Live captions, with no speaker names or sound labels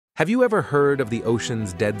Have you ever heard of the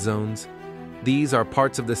ocean's dead zones? These are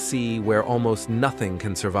parts of the sea where almost nothing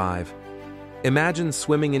can survive. Imagine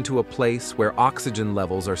swimming into a place where oxygen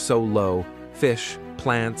levels are so low, fish,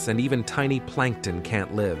 plants, and even tiny plankton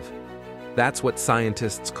can't live. That's what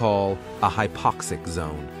scientists call a hypoxic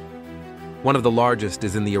zone. One of the largest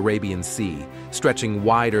is in the Arabian Sea, stretching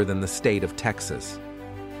wider than the state of Texas.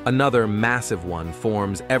 Another massive one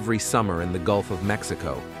forms every summer in the Gulf of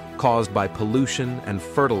Mexico, caused by pollution and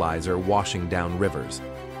fertilizer washing down rivers.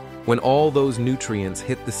 When all those nutrients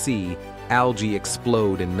hit the sea, algae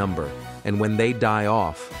explode in number, and when they die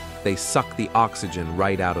off, they suck the oxygen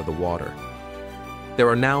right out of the water. There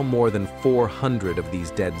are now more than 400 of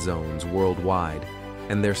these dead zones worldwide,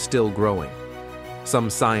 and they're still growing.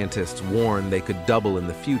 Some scientists warn they could double in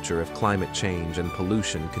the future if climate change and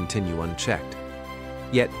pollution continue unchecked.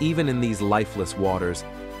 Yet even in these lifeless waters,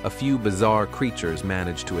 a few bizarre creatures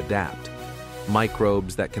manage to adapt.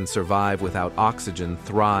 Microbes that can survive without oxygen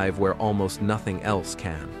thrive where almost nothing else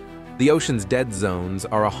can. The ocean's dead zones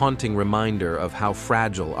are a haunting reminder of how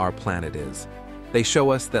fragile our planet is. They show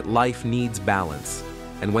us that life needs balance,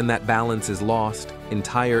 and when that balance is lost,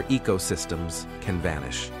 entire ecosystems can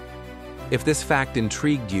vanish. If this fact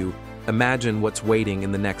intrigued you, imagine what's waiting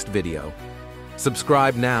in the next video.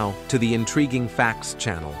 Subscribe now to the Intriguing Facts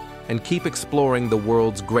channel and keep exploring the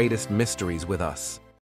world's greatest mysteries with us.